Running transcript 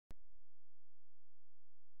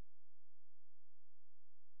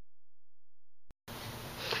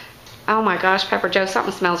Oh my gosh, Pepper Joe,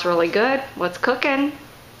 something smells really good. What's cooking?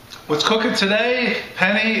 What's cooking today,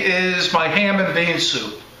 Penny, is my ham and bean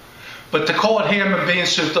soup. But to call it ham and bean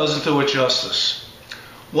soup doesn't do it justice.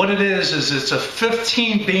 What it is it's a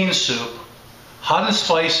 15 bean soup, hot and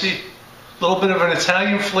spicy, a little bit of an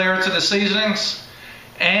Italian flair to the seasonings,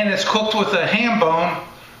 and it's cooked with a ham bone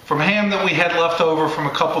from ham that we had left over from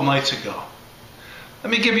a couple nights ago.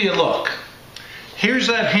 Let me give you a look. Here's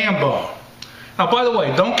that ham bone. Now, by the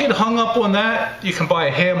way, don't get hung up on that. You can buy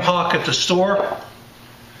a ham hock at the store.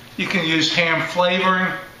 You can use ham flavoring.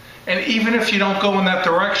 And even if you don't go in that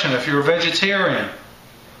direction, if you're a vegetarian,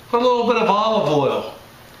 put a little bit of olive oil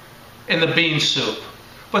in the bean soup.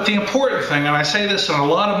 But the important thing, and I say this in a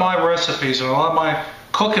lot of my recipes and a lot of my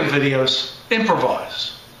cooking videos,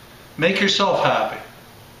 improvise. Make yourself happy.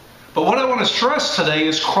 But what I want to stress today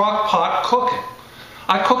is crock-pot cooking.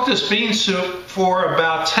 I cooked this bean soup for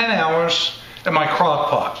about 10 hours in my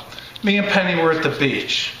crock pot. Me and Penny were at the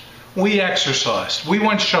beach. We exercised. We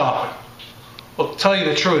went shopping. Well, to tell you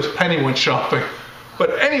the truth, Penny went shopping.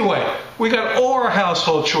 But anyway, we got all our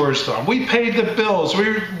household chores done. We paid the bills.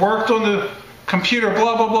 We worked on the computer,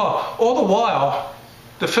 blah, blah, blah. All the while,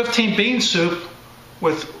 the 15 bean soup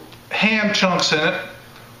with ham chunks in it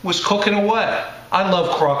was cooking away. I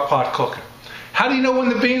love crock pot cooking. How do you know when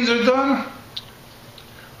the beans are done?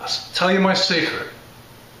 I'll tell you my secret.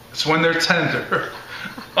 It's when they're tender.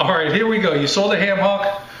 All right, here we go. You saw the ham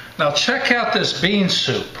hock? Now check out this bean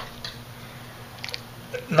soup.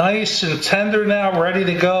 Nice and tender now, ready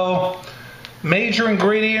to go. Major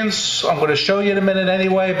ingredients, I'm going to show you in a minute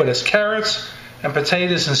anyway, but it's carrots and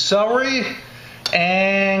potatoes and celery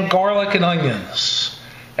and garlic and onions.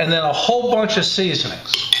 And then a whole bunch of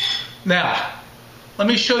seasonings. Now, let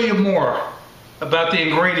me show you more about the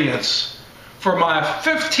ingredients for my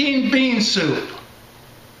 15 bean soup.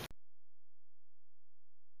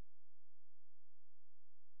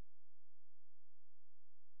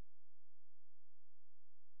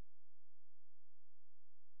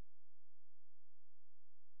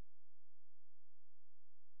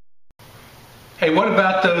 Hey, what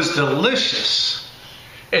about those delicious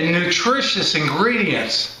and nutritious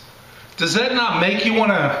ingredients? Does that not make you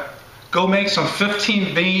want to go make some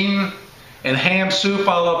 15 bean and ham soup a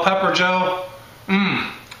la Pepper Joe?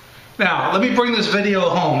 Now, let me bring this video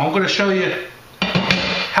home. I'm going to show you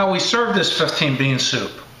how we serve this 15 bean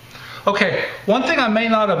soup. Okay, one thing I may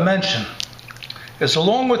not have mentioned is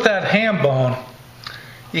along with that ham bone,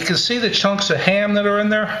 you can see the chunks of ham that are in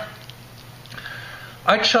there.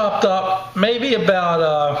 I chopped up maybe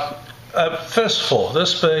about a fistful,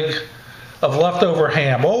 this big, of leftover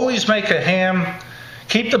ham. Always make a ham,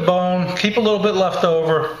 keep the bone, keep a little bit left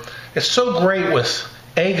over. It's so great with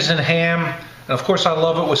eggs and ham, and of course I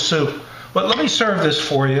love it with soup. But let me serve this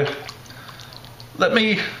for you. Let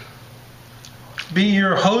me be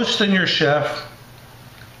your host and your chef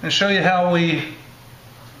and show you how we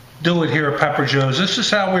do it here at Pepper Joe's. This is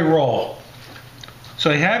how we roll.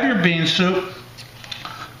 So you have your bean soup.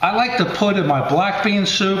 I like to put in my black bean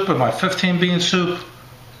soup and my 15 bean soup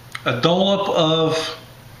a dollop of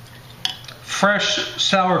fresh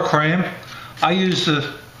sour cream. I use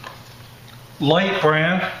the light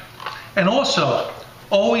brand, and also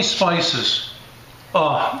always spices.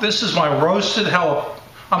 This is my roasted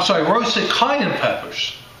cayenne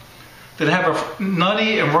peppers that have a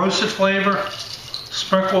nutty and roasted flavor.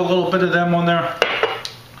 Sprinkle a little bit of them on there.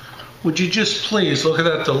 Would you just please look at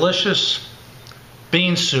that delicious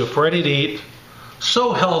bean soup, ready to eat.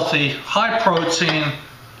 So healthy, high protein,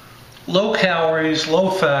 low calories, low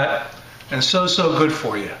fat, and so good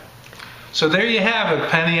for you. So there you have it,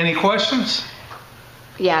 Penny. Any questions?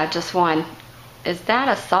 Yeah, just one. Is that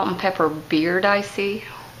a salt and pepper beard I see?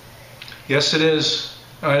 Yes, it is.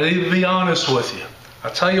 I need to be honest with you.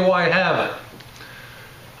 I'll tell you why I have it.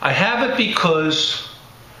 I have it because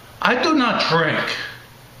I do not drink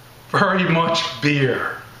very much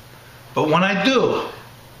beer. But when I do,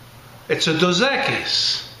 it's a Dos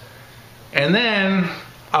Equis. And then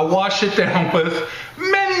I wash it down with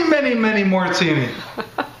many martini.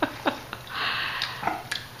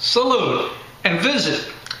 Salute. And visit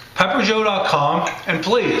pepperjoe.com, and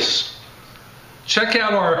please check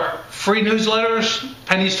out our free newsletters,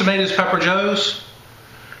 Penny's Tomatoes, Pepper Joe's.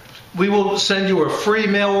 We will send you a free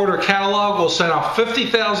mail order catalog. We'll send out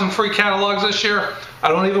 50,000 free catalogs this year. I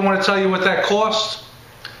don't even want to tell you what that costs.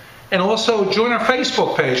 And also join our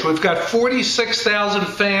Facebook page. We've got 46,000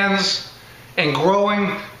 fans and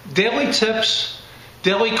growing. Daily tips,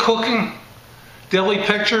 daily cooking, daily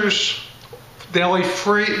pictures, daily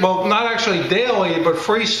free, well, not actually daily, but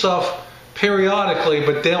free stuff periodically,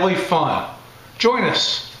 but daily fun. Join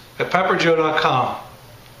us at pepperjoe.com.